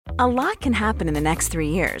A lot can happen in the next 3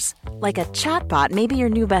 years. Like a chatbot may be your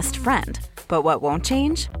new best friend. But what won't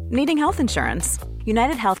change? Needing health insurance.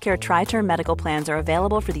 United Healthcare Tri-Term Medical Plans are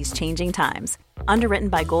available for these changing times. Underwritten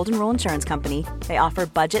by Golden Rule Insurance Company, they offer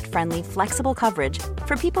budget-friendly, flexible coverage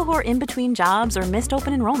for people who are in between jobs or missed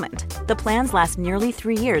open enrollment. The plans last nearly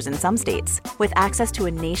 3 years in some states, with access to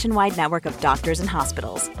a nationwide network of doctors and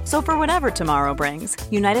hospitals. So for whatever tomorrow brings,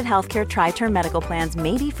 United Healthcare Tri-Term Medical Plans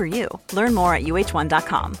may be for you. Learn more at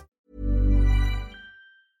uh1.com.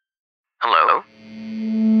 Hello?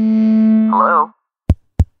 Hello?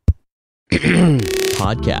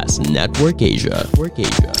 Podcast Network Asia.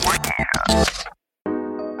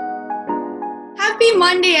 Happy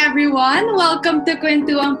Monday, everyone! Welcome to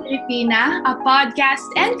Kwentuang Pilipina, a podcast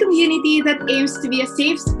and community that aims to be a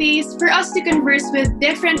safe space for us to converse with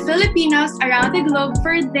different Filipinos around the globe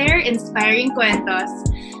for their inspiring cuentos.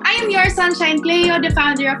 I am your Sunshine Cleo, the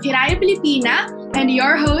founder of Hiraya Pilipina, and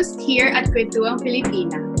your host here at Kwentuang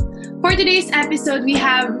Pilipina. For today's episode, we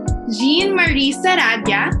have Jean Marie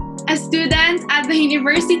Saradia, a student at the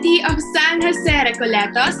University of San Jose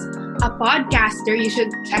Recoletos, a podcaster, you should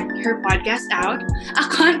check her podcast out, a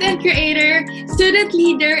content creator, student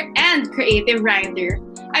leader, and creative writer.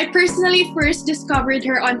 I personally first discovered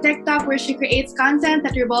her on TikTok, where she creates content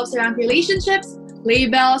that revolves around relationships,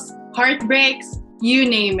 labels, heartbreaks, you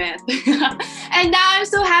name it. And now I'm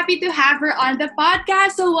so happy to have her on the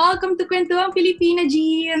podcast. So welcome to Kwentuang Pilipina,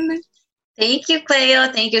 Jean. Thank you, Cleo.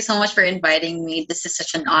 Thank you so much for inviting me. This is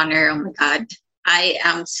such an honor. Oh my God. I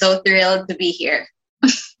am so thrilled to be here.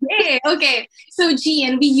 Hey, okay. So,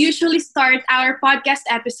 Jean, we usually start our podcast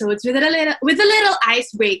episodes with a little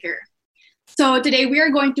icebreaker. So today we are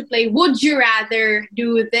going to play Would You Rather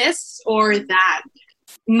Do This or That?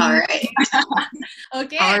 All right.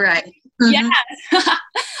 Okay. All right. Yes.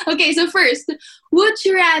 Okay, so first, would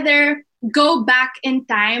you rather go back in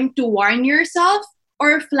time to warn yourself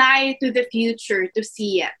or fly to the future to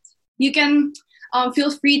see it? You can feel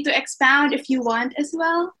free to expound if you want as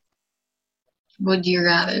well. Would you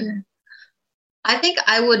rather? I think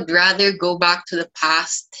I would rather go back to the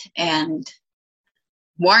past and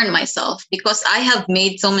warn myself, because I have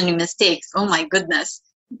made so many mistakes. Oh my goodness.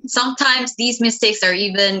 Sometimes these mistakes are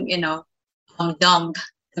even, dumb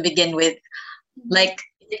to begin with. Like,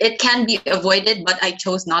 it can be avoided, but I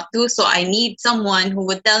chose not to. So I need someone who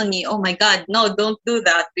would tell me, oh my God, no, don't do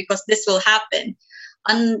that because this will happen.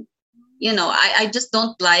 And, I just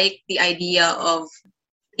don't like the idea of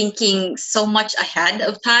thinking so much ahead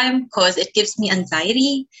of time because it gives me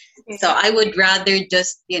anxiety. Okay. So I would rather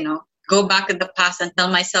just, go back in the past and tell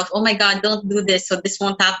myself, oh my God, don't do this, so this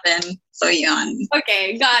won't happen. So yun.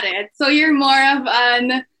 Okay, got it. So you're more of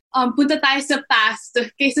an punta tayo sa past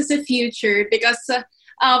kaysa sa future, because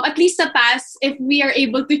at least the past, if we are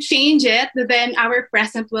able to change it, then our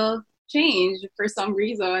present will change for some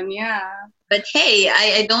reason. Yeah. But hey,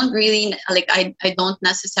 I don't really, I don't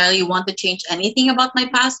necessarily want to change anything about my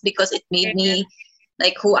past because it made me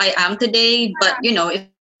like who I am today. But, if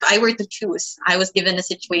I were to choose, I was given a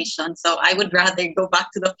situation. So I would rather go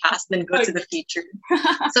back to the past than go to the future.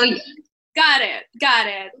 So yeah. Got it.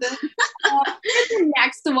 Here's the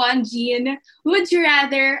next one, Jean. Would you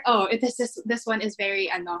rather? Oh, this one is very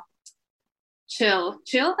chill.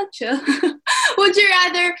 Would you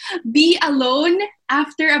rather be alone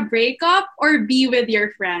after a breakup or be with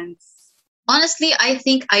your friends? Honestly, I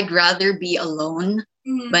think I'd rather be alone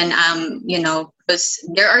when I'm, because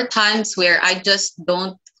there are times where I just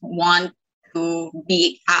don't want to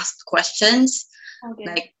be asked questions. Okay.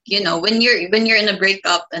 Like, when you're in a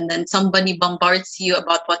breakup and then somebody bombards you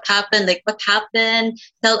about what happened,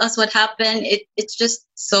 tell us what happened. It's just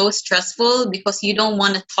so stressful because you don't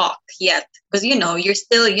want to talk yet because, you're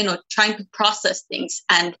still, trying to process things.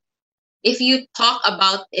 And if you talk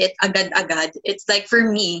about it agad, it's like, for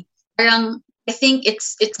me, I think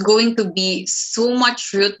it's going to be so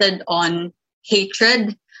much rooted on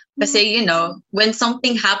hatred. Kasi, when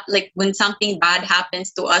something when something bad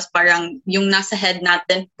happens to us, parang yung nasa head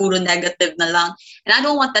natin, puro negative na lang. And I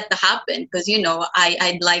don't want that to happen because,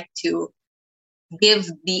 I'd like to give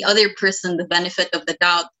the other person the benefit of the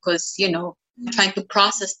doubt because, I'm trying to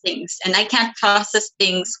process things. And I can't process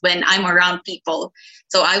things when I'm around people.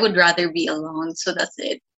 So I would rather be alone. So that's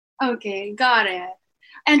it. Okay, got it.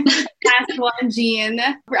 And for the last one, Jean,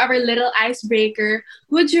 for our little icebreaker,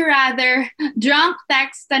 would you rather drunk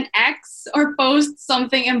text an ex or post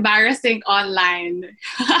something embarrassing online?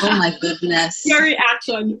 Oh my goodness. Your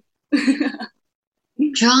reaction.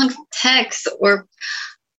 Drunk text or...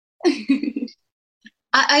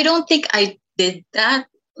 I don't think I did that.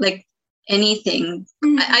 anything.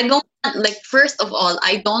 I don't want, like, first of all,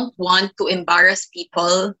 I don't want to embarrass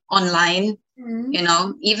people online. You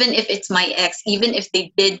know, even if it's my ex, even if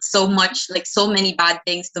they did so much, like so many bad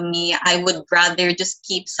things to me, I would rather just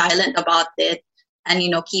keep silent about it and,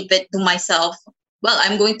 you know, keep it to myself. Well,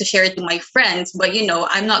 I'm going to share it to my friends, but, you know,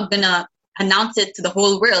 I'm not going to announce it to the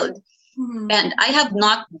whole world. And I have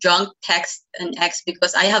not drunk text an ex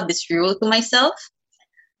because I have this rule to myself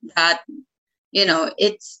that, you know,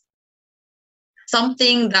 it's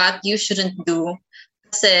something that you shouldn't do.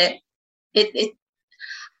 Kasi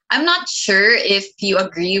I'm not sure if you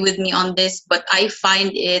agree with me on this, but I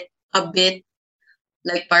find it a bit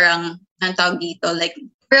like parang, ang tawag dito, like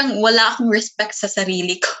parang wala akong respect sa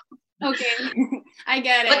sarili ko. Okay, I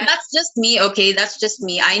get it. But that's just me, okay? That's just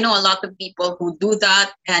me. I know a lot of people who do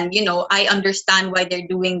that, and, you know, I understand why they're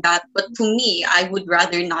doing that. But to me, I would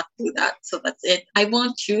rather not do that. So that's it. I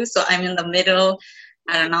won't choose, so I'm in the middle.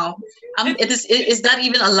 I don't know. Is that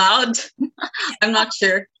even allowed? I'm not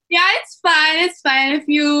sure. Yeah, it's fine. It's fine if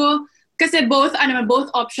you, kasi both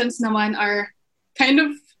options naman are kind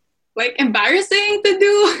of like embarrassing to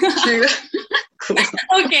do. True. Cool.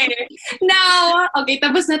 Okay. Now,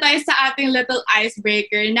 tapos na tayo sa ating little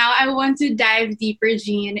icebreaker. Now, I want to dive deeper,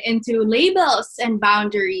 Jean, into labels and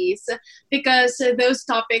boundaries because those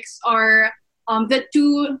topics are the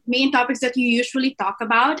two main topics that you usually talk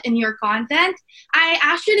about in your content. I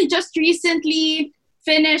actually just recently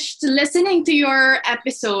finished listening to your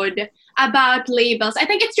episode about labels. I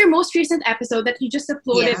think it's your most recent episode that you just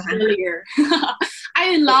uploaded earlier.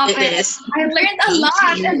 I love it. I learned a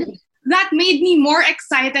lot. And that made me more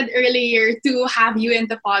excited earlier to have you in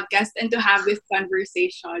the podcast and to have this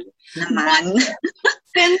conversation.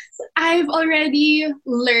 Since I've already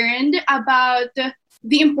learned about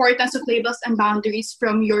the importance of labels and boundaries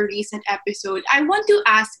from your recent episode, I want to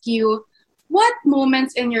ask you, what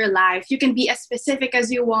moments in your life, you can be as specific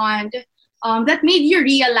as you want, that made you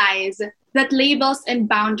realize that labels and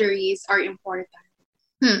boundaries are important?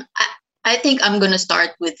 I think I'm going to start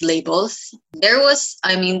with labels. There's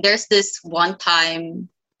this one time,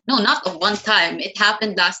 no, not a one time. It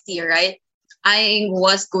happened last year, right? I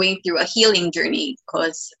was going through a healing journey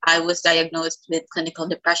because I was diagnosed with clinical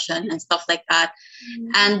depression and stuff like that.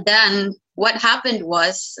 And then what happened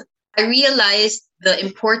was I realized the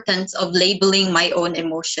importance of labeling my own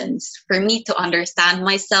emotions. For me to understand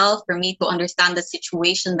myself, for me to understand the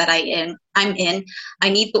situation that I'm in, I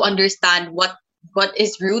need to understand what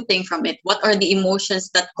is rooting from it. What are the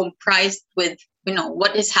emotions that comprise with, you know,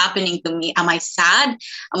 what is happening to me? Am I sad?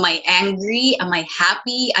 Am I angry? Am I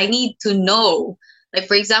happy? I need to know. Like,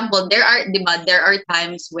 for example, there are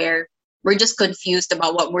times where we're just confused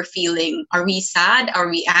about what we're feeling. Are we sad? Are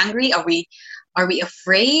we angry? Are we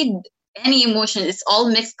afraid? Any emotion, it's all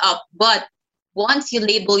mixed up. But once you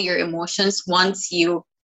label your emotions, once you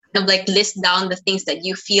kind of like list down the things that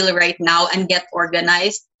you feel right now and get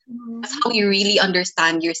organized, that's how you really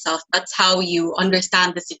understand yourself. That's how you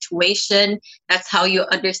understand the situation. That's how you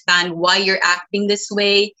understand why you're acting this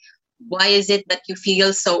way. Why is it that you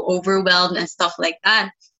feel so overwhelmed and stuff like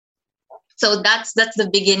that? So that's the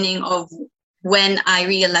beginning of when I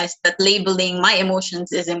realized that labeling my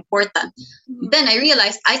emotions is important. Then I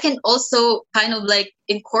realized I can also kind of like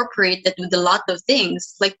incorporate it with a lot of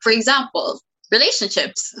things. Like, for example,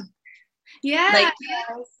 relationships. Yeah. Like,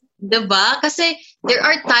 diba? Kasi there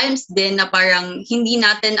are times din na parang hindi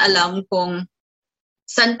natin alam kung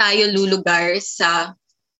saan tayo lulugar sa,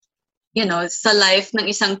 you know, sa life ng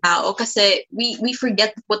isang tao kasi we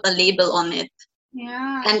forget to put a label on it.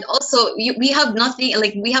 Yeah. And also, we have nothing,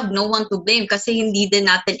 like, we have no one to blame kasi hindi din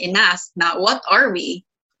natin inask na what are we?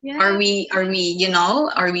 Yeah. Are we, you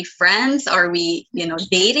know, are we friends? Are we, you know,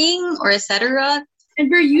 dating or etc.?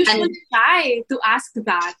 And we're usually shy to ask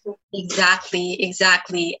that.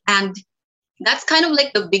 Exactly. And that's kind of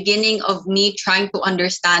like the beginning of me trying to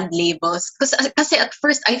understand labels. Because at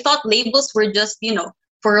first, I thought labels were just, you know,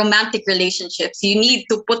 for romantic relationships. You need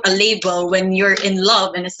to put a label when you're in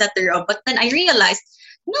love and etc. But then I realized,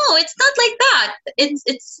 no, it's not like that.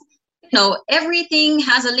 It's you know, everything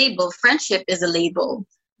has a label. Friendship is a label.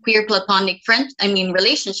 Queer platonic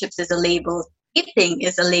relationships is a label. Dating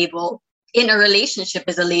is a label. In a relationship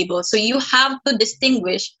is a label. So you have to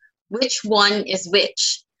distinguish which one is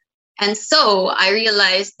which. And so I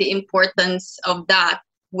realized the importance of that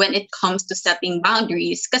when it comes to setting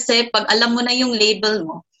boundaries. Kasi pag alam mo na yung label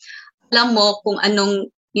mo, alam mo kung anong,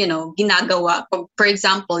 you know, ginagawa. For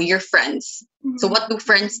example, your friends. Mm-hmm. So what do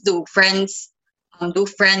friends do? Do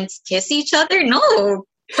friends kiss each other? No,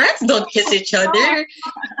 friends don't kiss each other.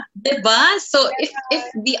 Diba? So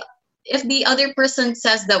if if the other person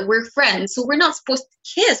says that we're friends, so we're not supposed to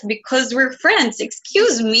kiss because we're friends.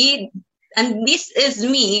 Excuse me. And this is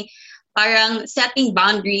me parang setting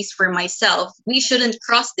boundaries for myself. We shouldn't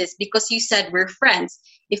cross this because you said we're friends.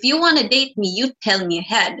 If you want to date me, you tell me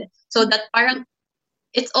ahead. So that parang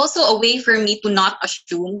it's also a way for me to not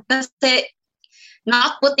assume. Kasi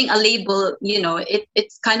not putting a label,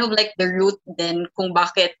 it's kind of like the root then kung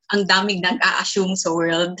bakit ang daming nag-a-assume sa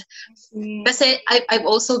world. Kasi I've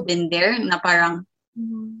also been there na parang,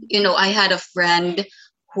 I had a friend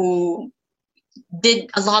who did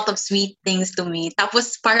a lot of sweet things to me.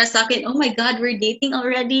 Tapos para sa akin, oh my God, we're dating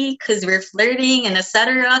already because we're flirting and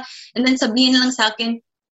etc. And then sabihin lang sa akin,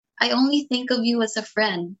 I only think of you as a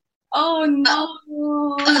friend. Oh no.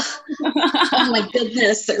 Oh my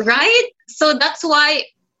goodness, right? So that's why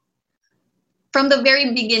from the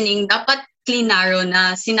very beginning, dapat klinaro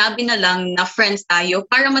na sinabi na lang na friends tayo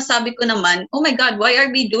para masabi ko naman, oh my God, why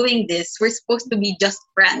are we doing this? We're supposed to be just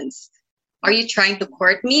friends. Are you trying to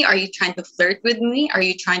court me? Are you trying to flirt with me? Are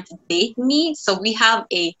you trying to date me? So we have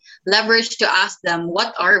a leverage to ask them,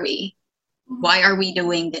 what are we? Why are we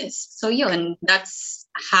doing this? So yun, that's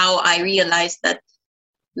how I realized that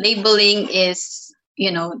labeling is,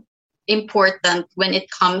 important when it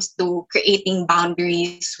comes to creating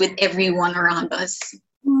boundaries with everyone around us.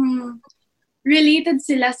 Related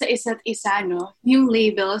sila sa isa't isa, no? Yung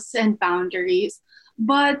labels and boundaries.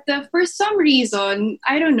 But for some reason,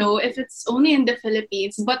 I don't know if it's only in the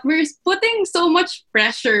Philippines, but we're putting so much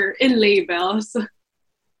pressure in labels.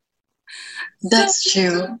 That's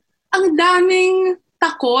true. Ang daming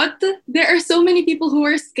takot. There are so many people who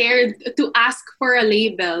are scared to ask for a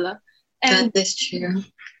label. And that is true.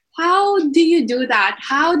 How do you do that?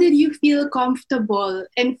 How did you feel comfortable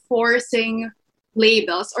enforcing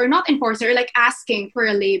labels, or not enforcing, or like asking for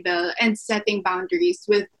a label and setting boundaries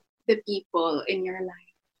with the people in your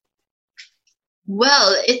life?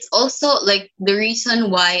 Well, it's also like the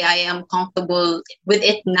reason why I am comfortable with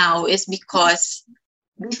it now is because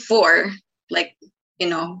before, like,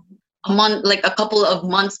 a month, like a couple of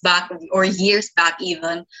months back or years back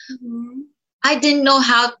even, I didn't know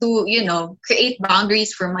how to, create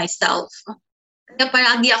boundaries for myself. Kaya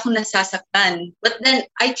parang di ako nasasaktan. But then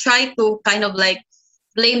I try to kind of like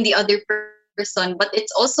blame the other person, but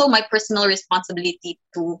it's also my personal responsibility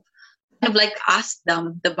to kind of like ask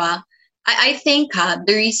them, diba? I think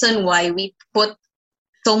the reason why we put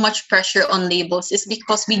so much pressure on labels is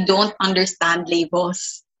because we don't understand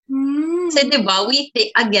labels. Kasi diba, we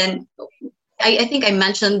think, again, I think I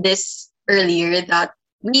mentioned this earlier, that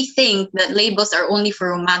we think that labels are only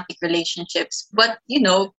for romantic relationships. But,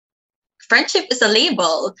 friendship is a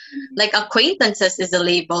label. Like acquaintances is a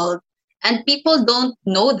label. And people don't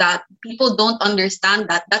know that. People don't understand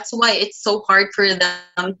that. That's why it's so hard for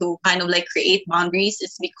them to kind of like create boundaries.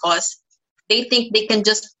 It's because they think they can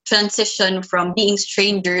just transition from being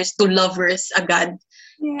strangers to lovers agad.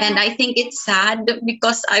 Yeah. And I think it's sad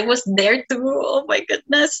because I was there too. Oh my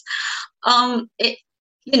goodness.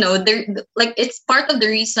 It's part of the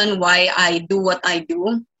reason why I do what I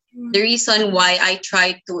do. The reason why I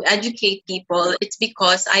try to educate people, it's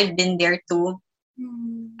because I've been there too.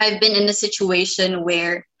 I've been in a situation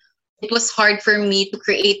where it was hard for me to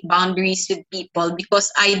create boundaries with people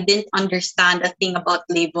because I didn't understand a thing about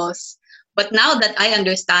labels. But now that I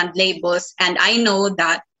understand labels and I know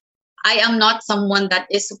that I am not someone that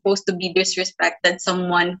is supposed to be disrespected,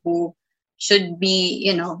 someone who should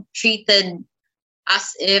be, treated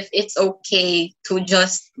as if it's okay to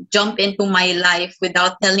just jump into my life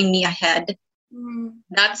without telling me ahead.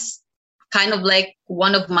 That's kind of like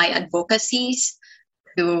one of my advocacies,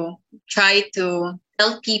 to try to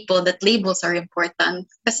tell people that labels are important.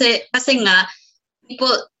 Kasi nga,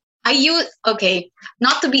 people,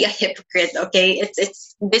 not to be a hypocrite, okay?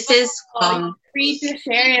 This is free to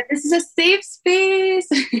share it. This is a safe space.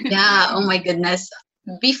 Yeah, oh my goodness.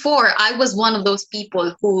 Before, I was one of those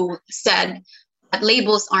people who said that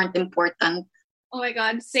labels aren't important. Oh my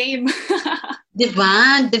God, same.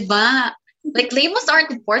 Diba? Like, labels aren't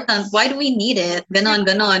important. Why do we need it?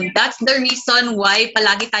 Ganon. That's the reason why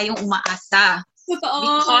palagi tayong umaasa.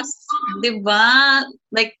 Because, diba?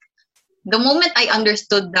 Like, the moment I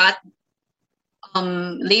understood that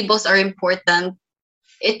labels are important,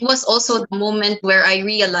 it was also the moment where I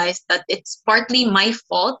realized that it's partly my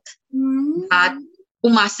fault that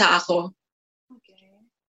umasa ako. Okay.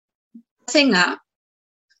 Kasi nga,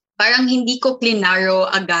 parang hindi ko klinaro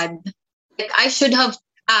agad. Like, I should have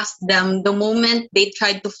asked them the moment they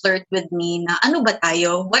tried to flirt with me na, ano ba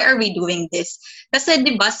tayo? Why are we doing this? Kasi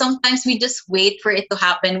diba, sometimes we just wait for it to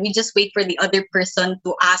happen. We just wait for the other person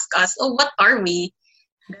to ask us, oh, what are we?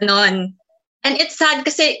 Ganon. And it's sad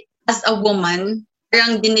kasi as a woman,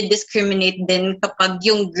 parang dinidiscriminate din kapag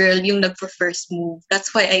yung girl yung nagpo-first move.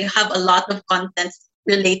 That's why I have a lot of contents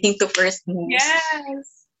relating to first moves.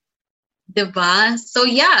 Yes. Diba? So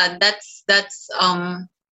yeah, that's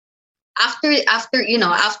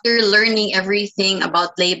after learning everything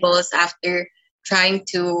about labels, after trying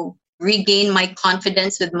to regain my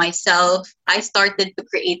confidence with myself, I started to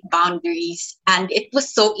create boundaries. And it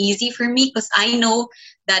was so easy for me because I know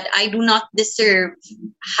that I do not deserve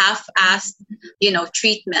half-assed,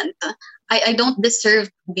 treatment. I don't deserve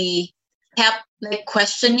to be kept like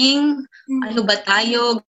questioning, ano ba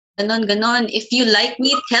tayo, ganon. If you like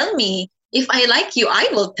me, tell me. If I like you, I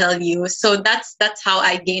will tell you. So that's how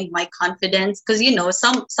I gained my confidence. Because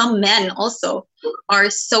some men also are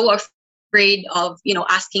so afraid of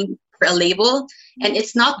asking for a label, and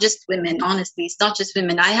it's not just women. Honestly, it's not just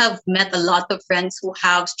women. I have met a lot of friends who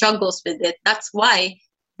have struggles with it. That's why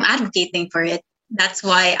I'm advocating for it. That's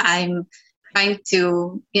why I'm trying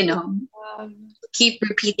to keep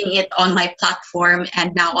repeating it on my platform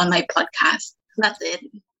and now on my podcast. That's it.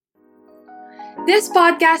 This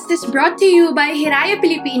podcast is brought to you by Hiraya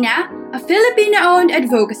Pilipina, a Filipino-owned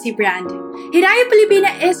advocacy brand. Hiraya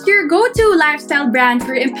Pilipina is your go-to lifestyle brand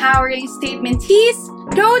for empowering statement tees,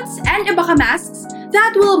 totes, and abaka masks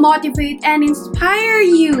that will motivate and inspire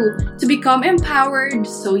you to become empowered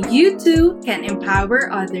so you too can empower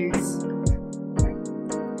others.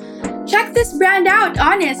 Check this brand out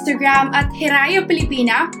on Instagram at Hiraya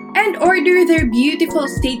Pilipina and order their beautiful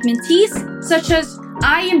statement tees such as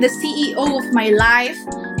I am the CEO of my life,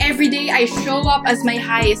 every day I show up as my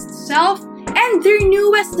highest self, and their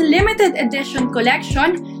newest limited edition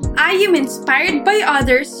collection, I am inspired by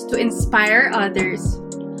others to inspire others.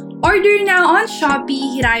 Order now on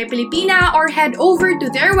Shopee, Hiraya Pilipina, or head over to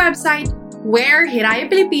their website,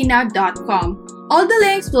 wearhirayapilipina.com. All the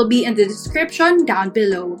links will be in the description down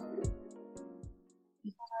below.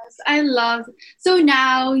 I love. So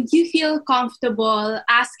now you feel comfortable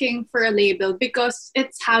asking for a label because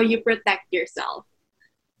it's how you protect yourself.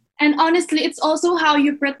 And honestly, it's also how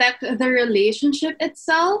you protect the relationship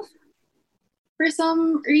itself for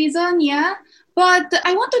some reason, yeah. But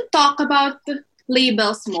I want to talk about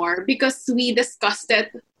labels more because we discussed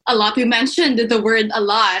it a lot. We mentioned the word a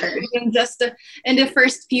lot, even just in the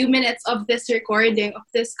first few minutes of this recording, of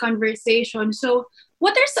this conversation. So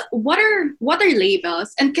what are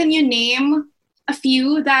labels? And can you name a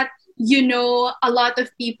few that a lot of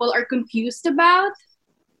people are confused about?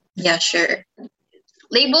 Yeah, sure.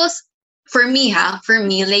 Labels, for me,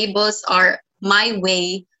 labels are my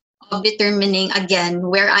way of determining, again,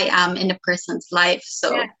 where I am in a person's life.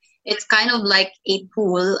 So it's kind of like a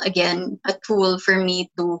tool for me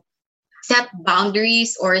to set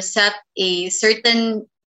boundaries or set a certain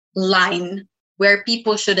line where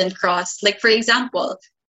people shouldn't cross. Like, for example,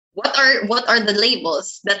 what are the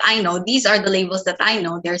labels that I know? These are the labels that I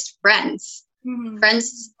know. There's friends. Mm-hmm.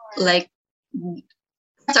 Friends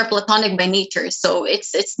are platonic by nature, so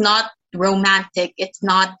it's not romantic, it's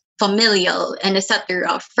not familial, and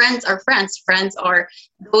etc. Friends are friends. Friends are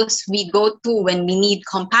those we go to when we need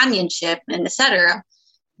companionship, and etc.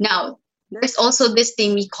 Now, there's also this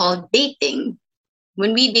thing we call dating.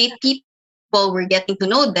 When we date people, we're getting to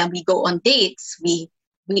know them. We go on dates. We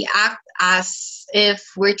act as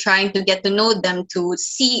if we're trying to get to know them to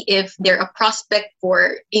see if they're a prospect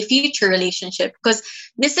for a future relationship. Because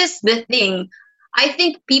this is the thing. I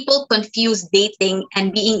think people confuse dating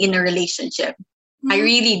and being in a relationship. Mm-hmm. I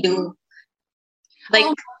really do.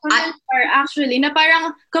 Like, actually, na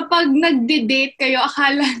parang kapag nagde-date kayo,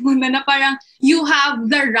 akala mo na parang you have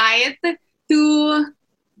the right to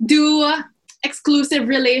do exclusive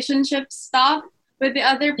relationship stuff with the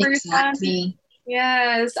other person. Exactly.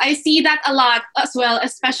 Yes, I see that a lot as well,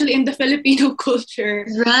 especially in the Filipino culture.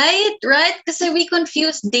 Right. Because we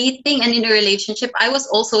confuse dating and in a relationship. I was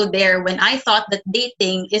also there when I thought that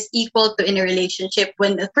dating is equal to in a relationship.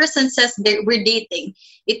 When a person says we're dating,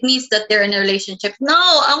 it means that they're in a relationship. No,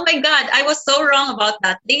 oh my God, I was so wrong about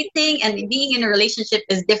that. Dating and being in a relationship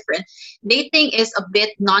is different. Dating is a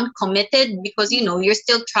bit non-committed because, you're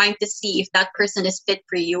still trying to see if that person is fit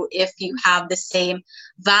for you, if you have the same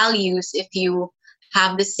values, if you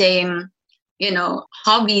have the same,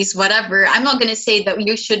 hobbies, whatever. I'm not going to say that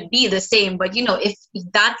you should be the same, but,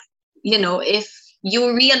 if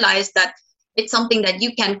you realize that it's something that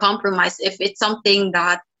you can compromise, if it's something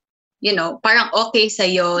that, parang okay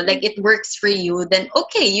sa'yo, like it works for you, then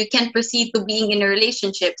okay, you can proceed to being in a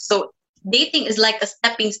relationship. So dating is like a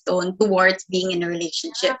stepping stone towards being in a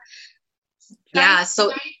relationship. Yeah,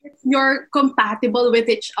 so you're compatible with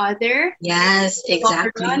each other. Yes,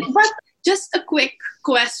 exactly. But just a quick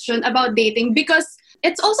question about dating, because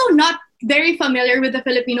it's also not very familiar with the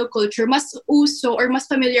Filipino culture. Mas uso or mas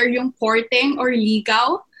familiar yung courting or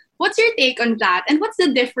ligaw. What's your take on that? And what's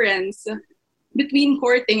the difference between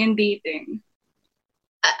courting and dating?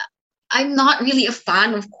 I'm not really a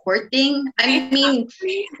fan of courting. I mean,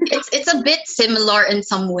 it's a bit similar in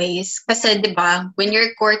some ways. Kasi, di ba, when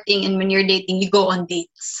you're courting and when you're dating, you go on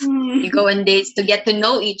dates. You go on dates to get to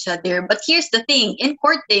know each other. But here's the thing. In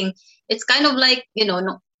courting, it's kind of like,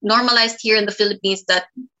 normalized here in the Philippines that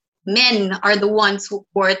men are the ones who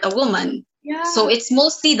court a woman. Yeah. So it's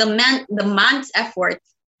mostly the man's effort.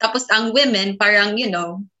 Tapos ang women, parang,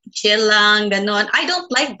 chill lang, ganon. I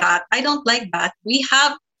don't like that. We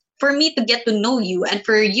have, for me to get to know you and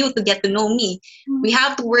for you to get to know me, we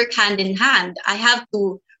have to work hand in hand. I have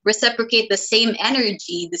to reciprocate the same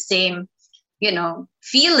energy, the same,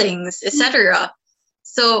 feelings, etc.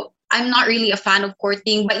 So I'm not really a fan of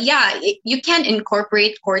courting, but yeah, you can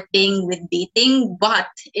incorporate courting with dating, but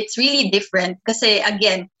it's really different. Kasi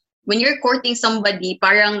again, when you're courting somebody,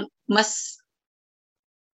 parang mas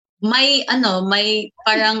may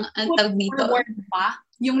parang ang tawag dito. Forward pa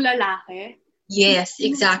yung lalaki? Yes,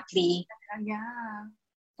 exactly. Yeah.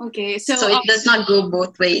 Okay, so it does not go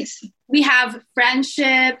both ways. We have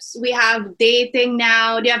friendships, we have dating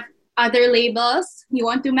now. Do you have other labels you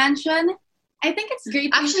want to mention? I think it's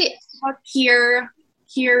great actually about queer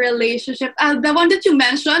relationship. The one that you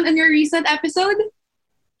mentioned in your recent episode?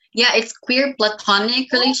 Yeah, it's queer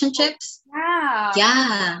platonic relationships. Yeah.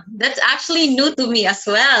 Yeah, that's actually new to me as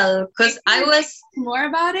well. Because I was more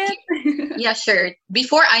about it. Yeah, sure.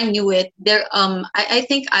 Before I knew it, I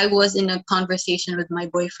think I was in a conversation with my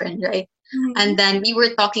boyfriend, right? Mm-hmm. And then we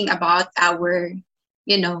were talking about our,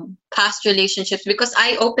 past relationships because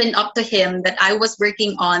I opened up to him that I was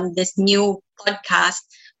working on this new podcast,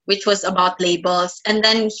 which was about labels. And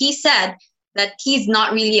then he said that he's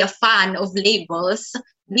not really a fan of labels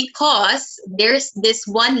because there's this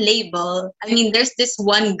one label. I mean, there's this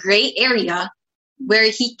one gray area where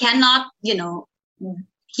he cannot,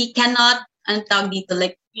 ang tawag dito,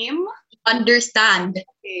 like, understand.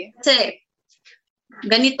 Okay. Kasi,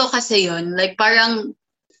 ganito kasi yun, like parang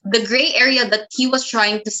the gray area that he was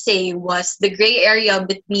trying to say was the gray area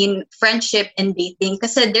between friendship and dating.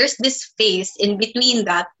 Kasi there's this phase in between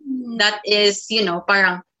that is,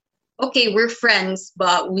 parang, okay, we're friends,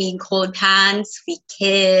 but we hold hands, we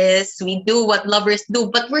kiss, we do what lovers do,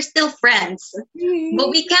 but we're still friends. Mm-hmm. But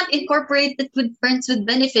we can't incorporate it with friends with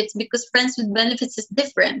benefits because friends with benefits is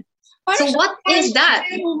different. So what is that?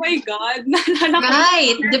 Oh my God.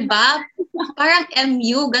 Right, diba? Parang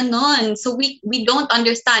MU, ganon. So we don't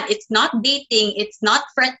understand. It's not dating. It's not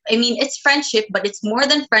it's friendship, but it's more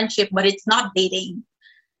than friendship, but it's not dating.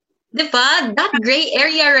 Diba? That gray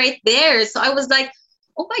area right there. So I was like,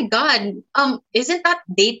 oh my God, isn't that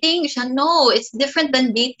dating? Siya, no, it's different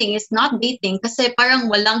than dating. It's not dating kasi parang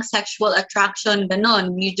walang sexual attraction,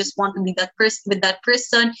 ganon. You just want to be with that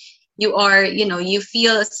person. You are, you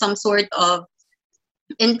feel some sort of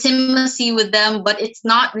intimacy with them, but it's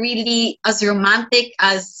not really as romantic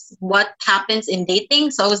as what happens in dating.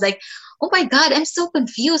 So I was like, oh my God, I'm so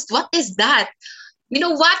confused. What is that? You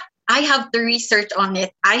know what? I have to research on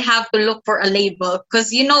it. I have to look for a label because,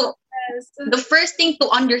 the first thing to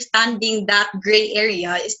understanding that gray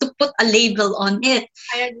area is to put a label on it.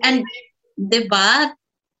 And, diba?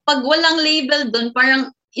 Pag walang label dun,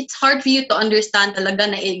 parang it's hard for you to understand talaga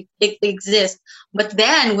na it exists. But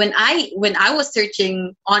then when I was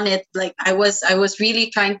searching on it, like I was really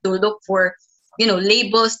trying to look for,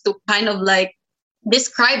 labels to kind of like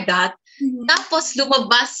describe that. Mm-hmm. Tapos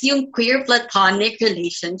lumabas yung queer platonic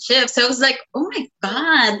relationship. So I was like, oh my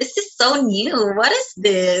God, this is so new. What is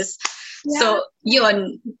this? Yeah. So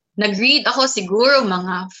yun, nag-read ako siguro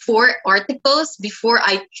mga 4 articles before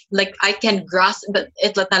I can grasp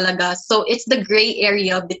it talaga. So it's the gray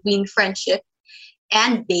area between friendship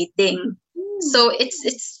and dating. So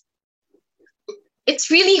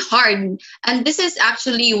it's really hard. And this is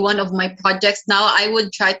actually one of my projects now. I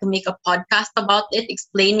would try to make a podcast about it,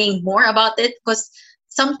 explaining more about it because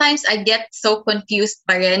sometimes I get so confused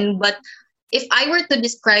pa rin. But if I were to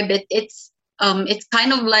describe it, it's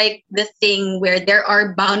kind of like the thing where there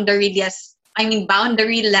are boundaryless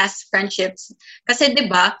friendships. Kasi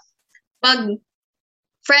diba, pag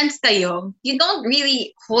friends kayo, you don't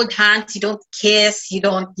really hold hands, you don't kiss, you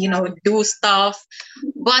don't, do stuff.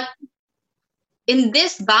 But in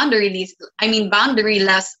this boundaryless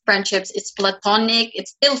friendships, it's platonic,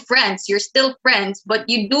 it's still friends, you're still friends, but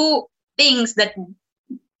you do things that,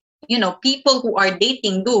 people who are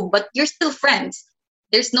dating do, but you're still friends.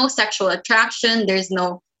 There's no sexual attraction. There's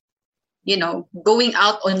no, going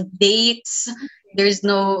out on dates. There's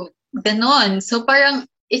no, ganon. So parang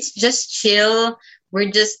it's just chill. We're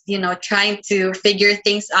just, trying to figure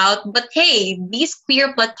things out. But hey, these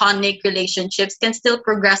queer platonic relationships can still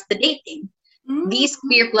progress to dating. These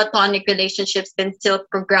queer platonic relationships can still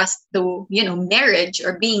progress to, marriage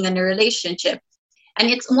or being in a relationship. And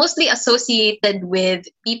it's mostly associated with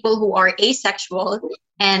people who are asexual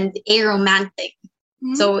and aromantic.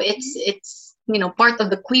 So it's part of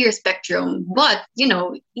the queer spectrum. But,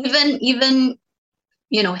 even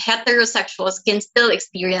heterosexuals can still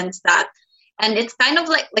experience that. And it's kind of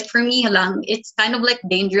like for me lang, it's kind of like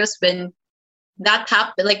dangerous when that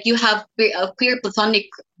happens. Like you have a queer platonic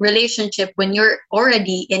relationship when you're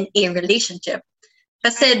already in a relationship.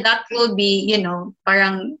 Kasi that will be,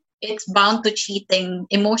 parang it's bound to cheating,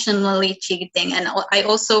 emotionally cheating. And I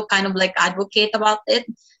also kind of like advocate about it.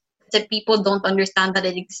 That people don't understand that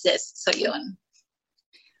it exists. So yun.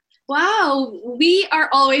 Wow, we are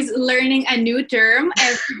always learning a new term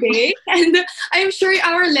every day. And I'm sure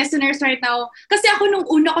our listeners right now, kasi ako nung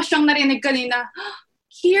una ko siyang narinig kanina,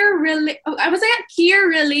 I was like, queer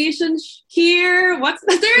relationship, what's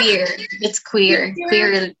the term? Queer. It's queer.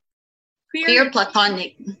 Queer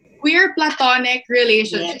platonic. Queer platonic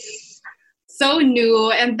relationship. Yes. So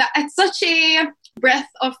new. And it's such a breath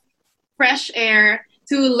of fresh air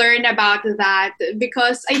to learn about that.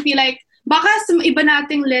 Because I feel like, baka sa iba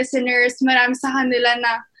nating listeners, marami sa kanila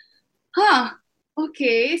na,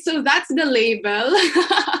 okay, so that's the label.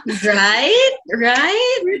 Right?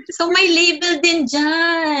 So may label din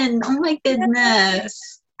dyan. Oh my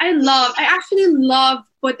goodness. I actually love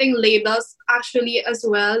putting labels actually as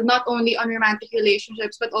well, not only on romantic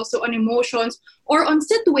relationships, but also on emotions or on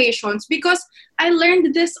situations, because I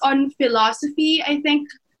learned this on philosophy, I think,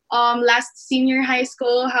 last senior high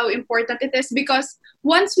school, how important it is, because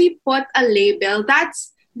once we put a label,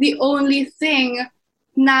 that's the only thing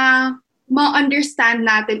na ma-understand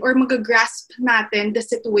natin or mag-grasp natin the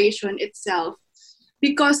situation itself.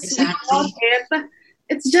 Because without it,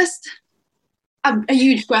 it's just a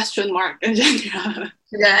huge question mark in general.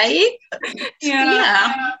 Right?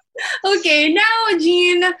 Yeah. Okay, now,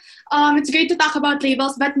 Jean, it's great to talk about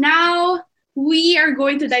labels, but now we are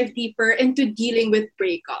going to dive deeper into dealing with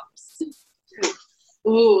breakups.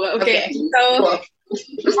 Ooh, okay. So,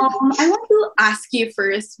 I want to ask you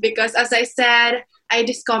first, because as I said, I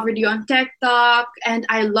discovered you on TikTok and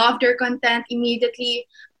I loved your content immediately.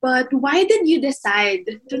 But why did you decide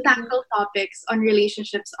to tackle topics on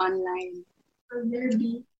relationships online?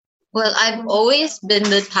 Well, I've always been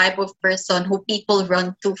the type of person who people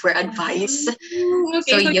run to for advice. Okay,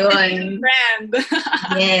 so yun. Friend.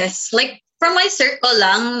 Yes. Like, from my circle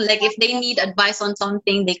lang, like if they need advice on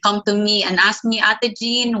something, they come to me and ask me, Ate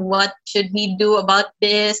Jean, what should we do about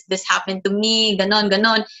this? This happened to me,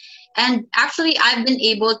 ganon. And actually, I've been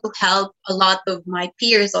able to help a lot of my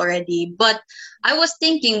peers already. But I was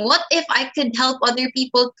thinking, what if I could help other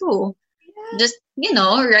people too? Yeah. Just,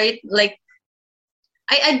 right? Like,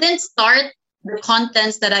 I didn't start the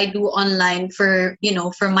contents that I do online for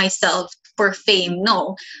myself, for fame.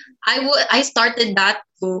 No, I started that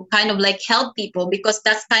to kind of like help people, because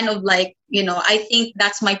that's kind of like, I think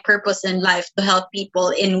that's my purpose in life, to help people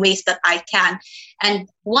in ways that I can. And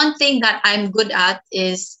one thing that I'm good at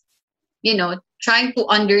is, trying to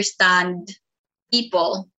understand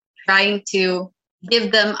people, trying to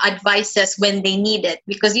give them advices when they need it,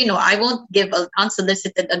 because I won't give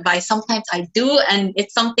unsolicited advice. Sometimes I do, and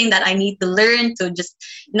it's something that I need to learn to just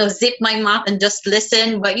zip my mouth and just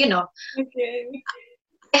listen. But okay.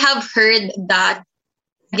 I have heard that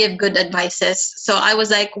give good advices, so I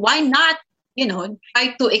was like, why not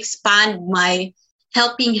try to expand my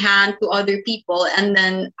helping hand to other people? And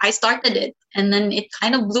then I started it, and then it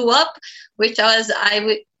kind of blew up, which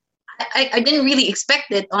I didn't really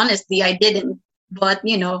expect it, honestly. I didn't. But,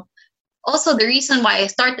 also the reason why I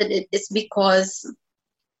started it is because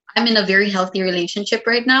I'm in a very healthy relationship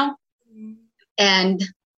right now. And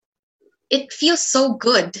it feels so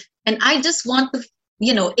good. And I just want to,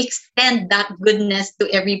 extend that goodness to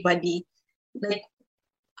everybody. Like,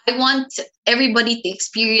 I want everybody to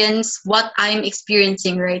experience what I'm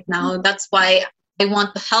experiencing right now. That's why I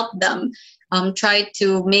want to help them try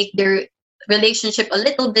to make their relationship a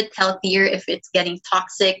little bit healthier if it's getting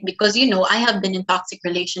toxic, because I have been in toxic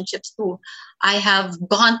relationships too. I have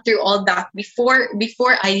gone through all that before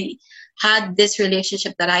I had this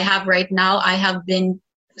relationship that I have right now. I have been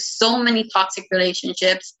so many toxic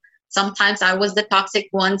relationships. Sometimes I was the toxic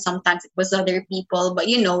one, sometimes it was other people, but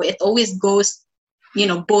it always goes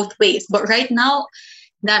both ways. But right now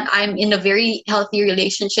that I'm in a very healthy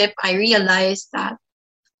relationship, I realize that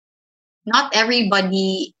not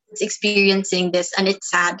everybody is experiencing this, and it's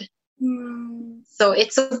sad. So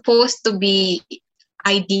it's supposed to be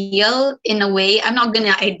ideal in a way. I'm not going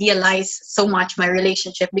to idealize so much my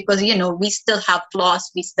relationship because, we still have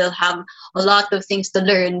flaws. We still have a lot of things to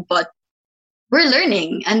learn, but we're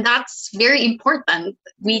learning, and that's very important.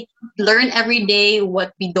 We learn every day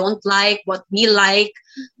what we don't like, what we like,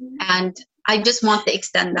 and I just want to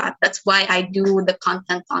extend that. That's why I do the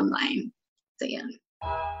content online. So yeah.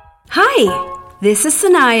 Hi, this is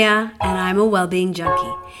Sanaya, and I'm a well-being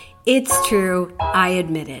junkie. It's true, I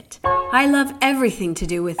admit it. I love everything to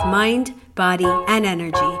do with mind, body, and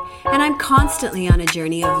energy, and I'm constantly on a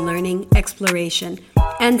journey of learning, exploration,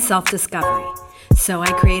 and self-discovery. So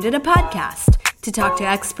I created a podcast to talk to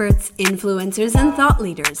experts, influencers, and thought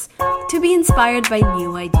leaders to be inspired by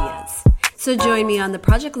new ideas. So join me on the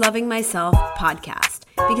Project Loving Myself podcast,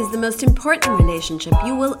 because the most important relationship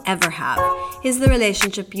you will ever have is the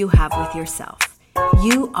relationship you have with yourself.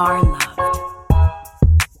 You are loved.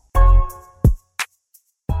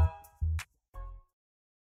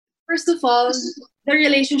 First of all, the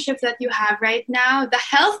relationship that you have right now, the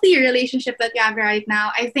healthy relationship that you have right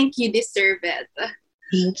now, I think you deserve it.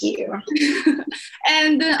 Thank you.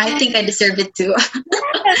 And I think I deserve it too.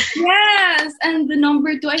 yes. And the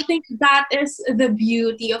number 2, I think that is the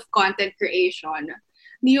beauty of content creation.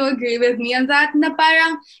 Do you agree with me on that? Na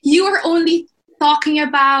parang you are only talking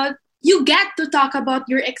about, you get to talk about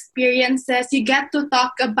your experiences, you get to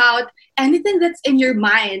talk about anything that's in your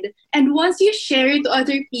mind. And once you share it to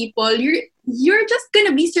other people, you're just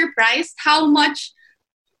gonna be surprised how much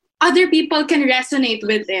other people can resonate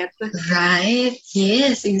with it. Right.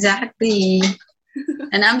 Yes, exactly.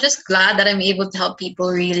 And I'm just glad that I'm able to help people,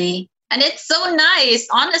 really. And it's so nice,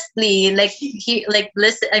 honestly.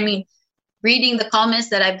 Reading the comments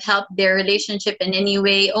that I've helped their relationship in any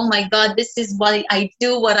way. Oh my God, this is why I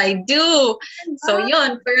do what I do. So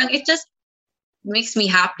yun, parang it just makes me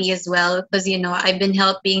happy as well because, I've been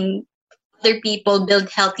helping other people build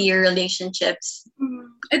healthier relationships.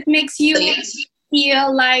 It makes you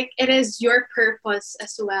feel like it is your purpose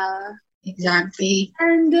as well. Exactly.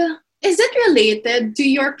 And is it related to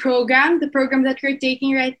your program, the program that you're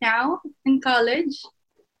taking right now in college?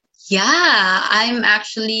 Yeah, I'm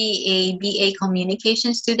actually a BA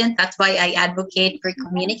communication student. That's why I advocate for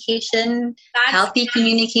communication, healthy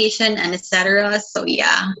communication, and etc. So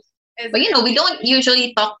yeah. But we don't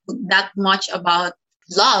usually talk that much about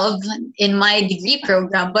love in my degree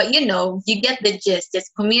program, but you get the gist.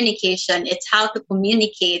 It's communication. It's how to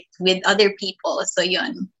communicate with other people. So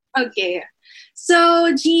yun. Okay.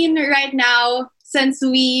 So Jean, right now, since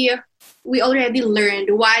we already learned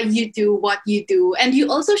why you do what you do, and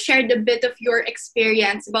you also shared a bit of your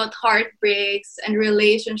experience about heartbreaks and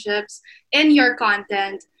relationships in your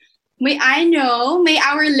content, may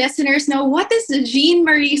our listeners know, what is Jean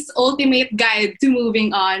Marie's ultimate guide to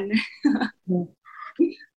moving on?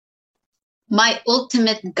 My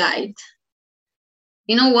ultimate guide.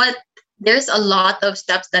 You know what? There's a lot of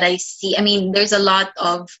steps that I see. I mean, there's a lot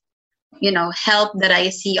of, help that I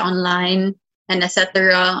see online and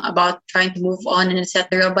etc. about trying to move on and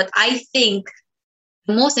etc. But I think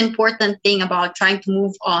the most important thing about trying to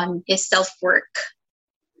move on is self-work.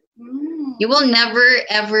 You will never,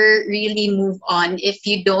 ever really move on if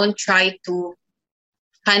you don't try to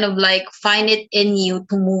kind of like find it in you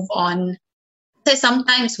to move on. So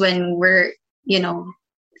sometimes when we're,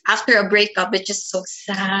 after a breakup, it's just so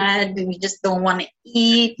sad. We just don't want to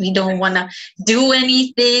eat. We don't want to do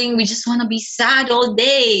anything. We just want to be sad all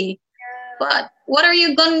day. But what are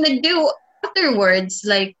you going to do afterwards?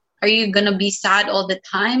 Like, are you going to be sad all the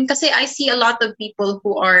time? Because I see a lot of people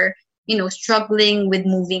who are, struggling with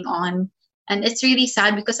moving on. And it's really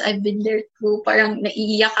sad because I've been there too. Parang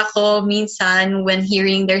naiiyak ako minsan when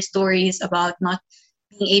hearing their stories about not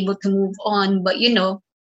being able to move on. But,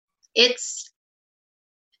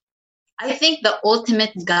 I think the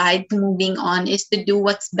ultimate guide to moving on is to do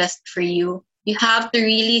what's best for you. You have to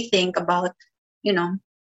really think about,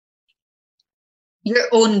 your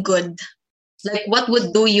own good. Like, what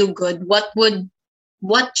would do you good?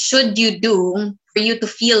 What should you do for you to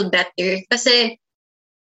feel better? Kasi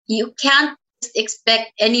you can't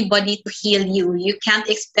expect anybody to heal you. You can't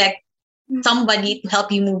expect somebody to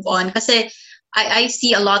help you move on. Kasi I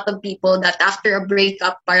see a lot of people that after a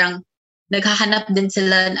breakup, parang naghahanap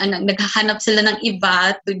sila ng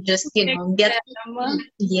iba to just, get...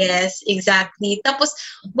 Yes, exactly. Tapos,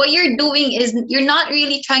 what you're doing is you're not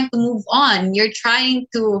really trying to move on. You're trying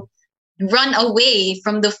to run away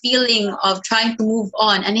from the feeling of trying to move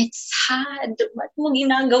on. And it's sad. Ba't mo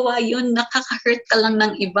ginagawa yun? Nakaka-hurt ka lang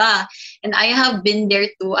ng iba. And I have been there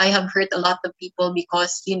too. I have hurt a lot of people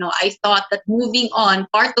because, I thought that moving on,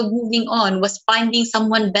 part of moving on was finding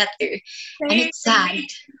someone better. And it's sad.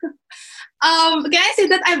 Can I say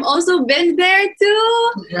that I've also been there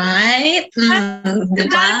too? Right?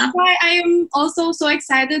 That's why I am also so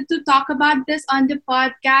excited to talk about this on the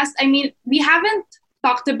podcast. I mean, we haven't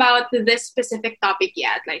talked about this specific topic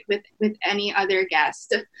yet, like with any other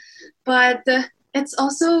guest. But it's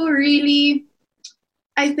also really,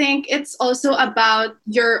 I think it's also about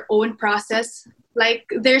your own process. Like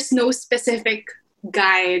there's no specific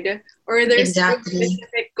guide or there's no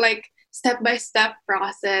specific like step-by-step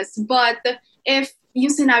process. But if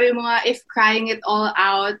yung sinabi mo nga, if crying it all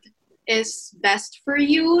out is best for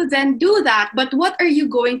you, then do that. But what are you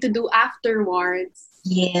going to do afterwards?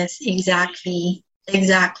 Yes, exactly.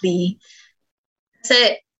 So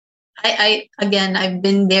I've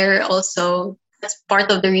been there also. That's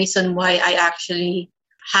part of the reason why I actually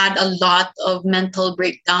had a lot of mental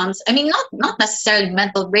breakdowns. I mean, not necessarily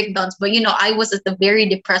mental breakdowns, but I was at a very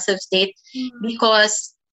depressive state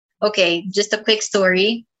because, okay, just a quick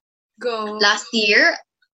story. Go. Last year,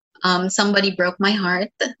 somebody broke my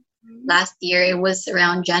heart. Last year, it was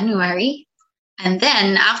around January. And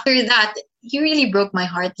then after that, he really broke my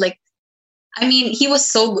heart. Like, I mean, he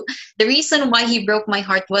was so good. The reason why he broke my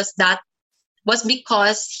heart was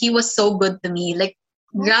because he was so good to me. Like,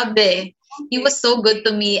 grabe. He was so good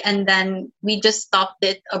to me. And then we just stopped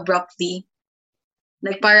it abruptly.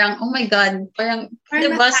 Like, parang, oh my God, parang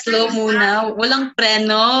diba, slow muna, walang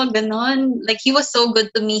preno, ganon. Like, he was so good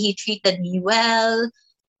to me. He treated me well.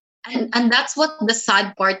 And that's what the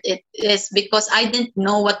sad part it is, because I didn't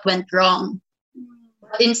know what went wrong.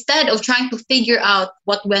 But instead of trying to figure out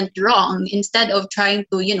what went wrong, instead of trying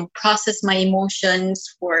to, process my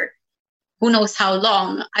emotions for who knows how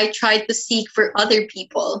long, I tried to seek for other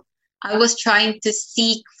people. I was trying to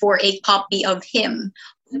seek for a copy of him.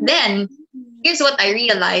 Then, here's what I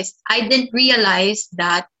realized. I didn't realize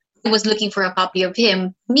that I was looking for a copy of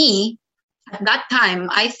him. Me, at that time,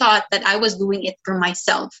 I thought that I was doing it for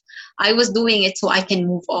myself. I was doing it so I can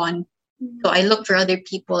move on. So I looked for other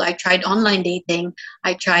people. I tried online dating.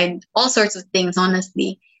 I tried all sorts of things,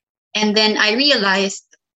 honestly. And then I realized,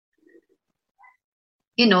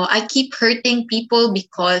 I keep hurting people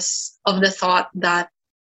because of the thought that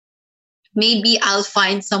maybe I'll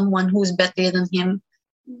find someone who's better than him.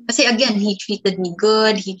 Kasi again, he treated me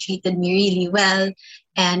good. He treated me really well.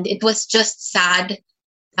 And it was just sad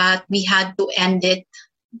that we had to end it.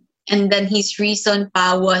 And then his reason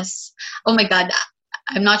pa was, oh my God,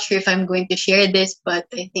 I'm not sure if I'm going to share this, but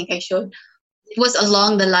I think I should. It was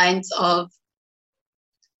along the lines of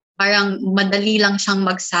parang madali lang siyang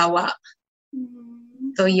magsawa.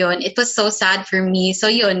 So yun, it was so sad for me. So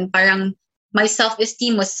yun, parang my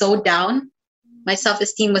self-esteem was so down. My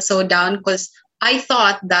self-esteem was so down because I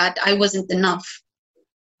thought that I wasn't enough.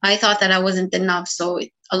 So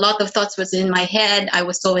a lot of thoughts was in my head. I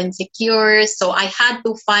was so insecure. So I had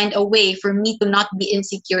to find a way for me to not be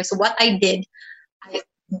insecure. So what I did, I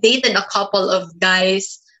dated a couple of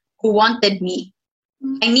guys who wanted me.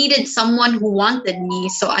 I needed someone who wanted me.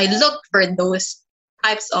 So I looked for those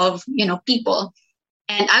types of, people.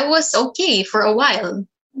 And I was okay for a while.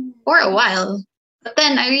 But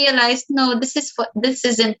then I realized, no, this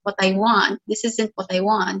isn't what I want.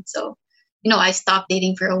 So, I stopped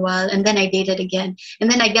dating for a while, and then I dated again,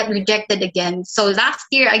 and then I got rejected again. So last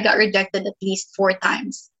year I got rejected at least 4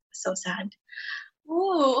 times. So sad.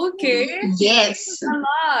 Oh, okay. Yes. That's a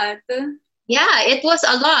lot. Yeah, it was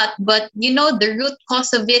a lot. But, the root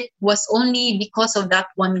cause of it was only because of that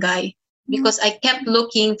one guy. Because I kept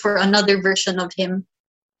looking for another version of him.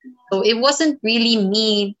 So it wasn't really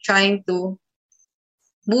me trying to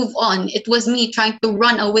move on. It was me trying to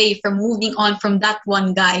run away from moving on from that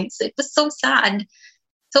one guy. So it was so sad.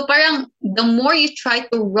 So parang the more you try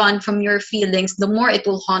to run from your feelings, the more it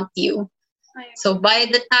will haunt you. So by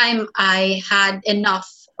the time I had enough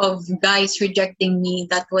of guys rejecting me,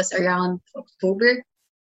 that was around October,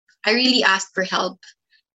 I really asked for help.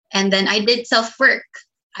 And then I did self-work.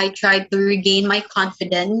 I tried to regain my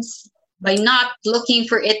confidence by not looking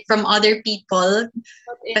for it from other people.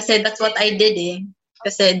 Kasi that's what I did eh.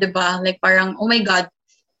 Kasi diba, like parang, oh my God,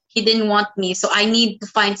 he didn't want me. So I need to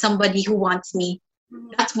find somebody who wants me.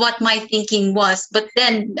 That's what my thinking was. But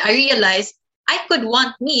then I realized I could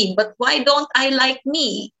want me, but why don't I like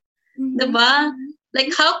me? Diba?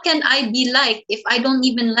 Like, how can I be liked if I don't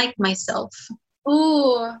even like myself?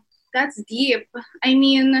 Oh, that's deep. I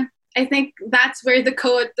mean, I think that's where the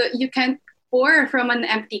quote that you can't pour from an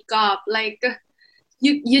empty cup. Like,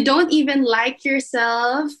 you don't even like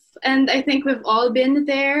yourself. And I think we've all been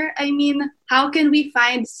there. I mean, how can we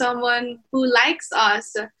find someone who likes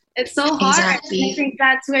us? It's so hard. Exactly. I think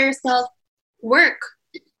that's where self-work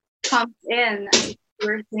comes in, as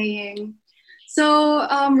we're saying. So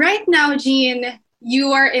right now, Jean,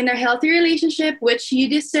 you are in a healthy relationship, which you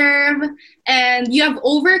deserve, and you have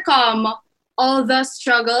overcome all the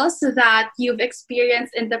struggles that you've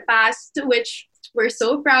experienced in the past, which we're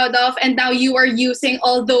so proud of. And now you are using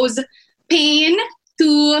all those pain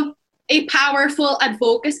to a powerful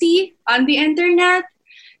advocacy on the internet.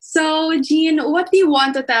 So, Jean, what do you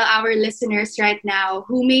want to tell our listeners right now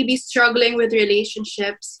who may be struggling with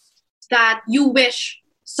relationships that you wish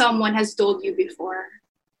someone has told you before?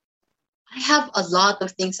 I have a lot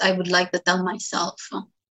of things I would like to tell myself.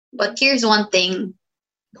 But here's one thing.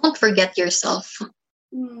 Don't forget yourself.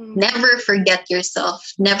 Never forget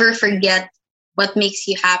yourself. Never forget what makes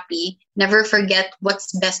you happy. Never forget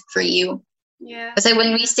what's best for you. Yeah. Because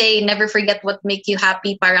when we say never forget what makes you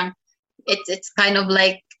happy, parang it's kind of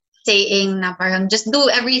like saying na parang just do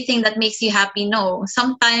everything that makes you happy. No,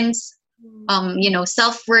 sometimes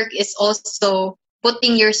self-work is also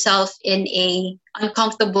putting yourself in a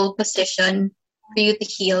uncomfortable position for you to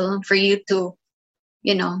heal, for you to,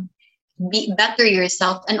 be better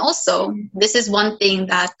yourself. And also, this is one thing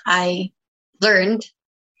that I learned.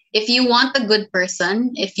 If you want a good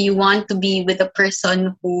person, if you want to be with a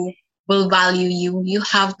person who will value you, you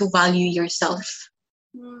have to value yourself.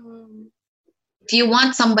 If you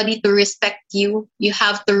want somebody to respect you, you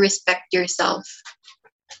have to respect yourself.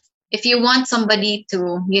 If you want somebody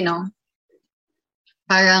to,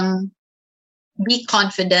 parang be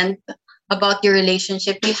confident about your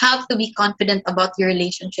relationship, you have to be confident about your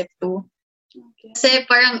relationship too. Okay. Kasi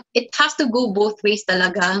parang it has to go both ways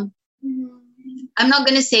talaga. I'm not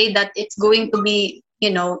gonna say that it's going to be,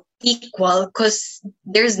 equal, because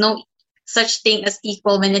there's no such thing as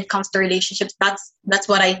equal when it comes to relationships. That's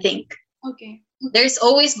what I think. Okay. There's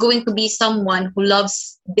always going to be someone who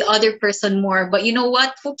loves the other person more, but you know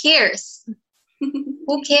what? Who cares?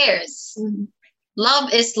 Who cares?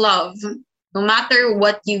 Love is love, no matter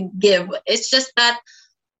what you give. It's just that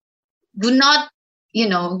you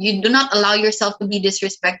do not allow yourself to be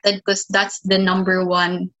disrespected, because that's the number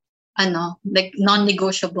one,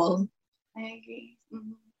 non-negotiable. I agree.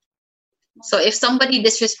 So if somebody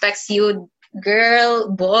disrespects you, girl,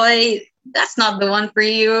 boy, that's not the one for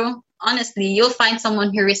you. Honestly, you'll find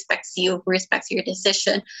someone who respects you, who respects your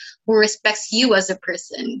decision, who respects you as a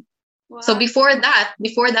person. Wow. So before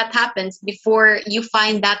that happens, before you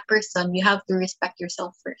find that person, you have to respect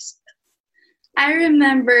yourself first. I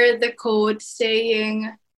remember the quote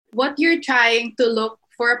saying, what you're trying to look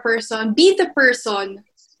for a person, be the person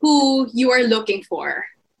who you are looking for.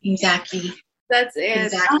 Exactly. That's it.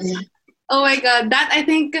 Exactly. Oh my God. That, I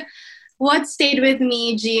think, what stayed with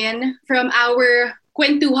me, Jean, from our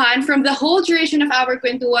kwentuhan, from the whole duration of our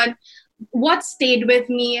kwentuhan, what stayed with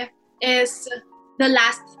me is the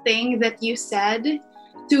last thing that you said,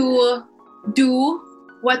 to do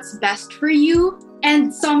what's best for you.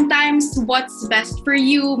 And sometimes what's best for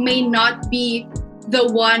you may not be the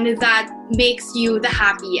one that makes you the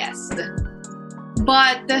happiest.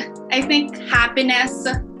 But I think happiness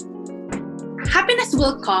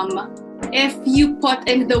will come if you put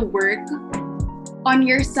in the work on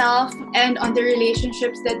yourself and on the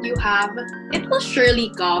relationships that you have. It will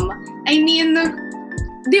surely come. I mean,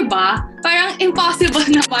 di ba? Parang impossible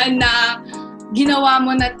naman na ginawa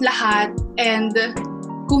mo na lahat, and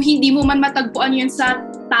kung hindi mo man matagpuan yun sa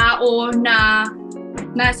tao na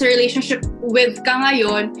nasa relationship with ka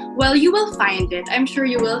ngayon, well, you will find it. I'm sure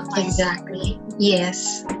you will find Exactly. it.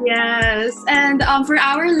 Yes. Yes. And for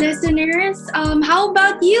our listeners, how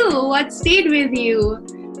about you? What stayed with you?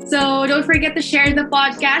 So don't forget to share the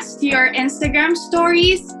podcast to your Instagram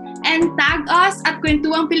stories and tag us at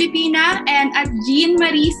Kwentuhang Pilipina and at Jean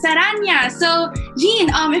Marie Saranya. So, Jean,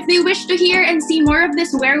 if they wish to hear and see more of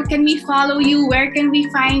this, where can we follow you? Where can we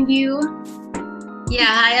find you? Yeah,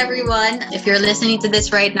 hi everyone. If you're listening to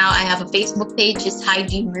this right now, I have a Facebook page. It's Hi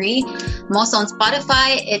Jean Marie. I'm also on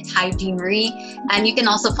Spotify. It's Hi Jean Marie. And you can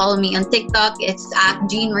also follow me on TikTok. It's at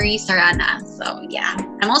Jean Marie Sarana. So yeah.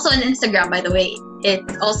 I'm also on Instagram, by the way.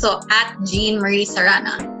 It's also at Jean Marie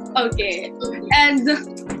Sarana. Okay. And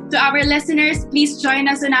to our listeners, please join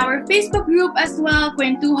us in our Facebook group as well,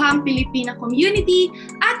 Kwentuhang Pilipina Community,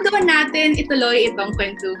 at doon natin ituloy itong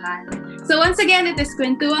kwentuhan. So once again, it is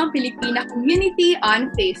Kwentuhang Pilipina Community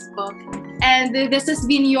on Facebook. And this has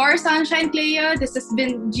been your Sunshine Cleo. This has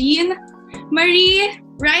been Jean Marie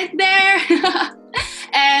right there.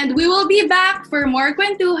 And we will be back for more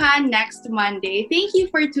Kwentuhan next Monday. Thank you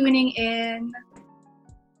for tuning in.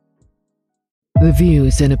 The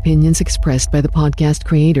views and opinions expressed by the podcast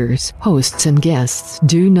creators, hosts, and guests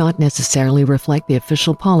do not necessarily reflect the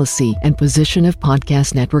official policy and position of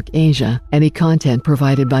Podcast Network Asia. Any content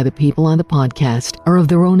provided by the people on the podcast are of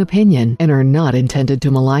their own opinion and are not intended to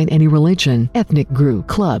malign any religion, ethnic group,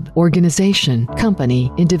 club, organization,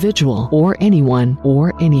 company, individual, or anyone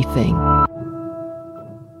or anything.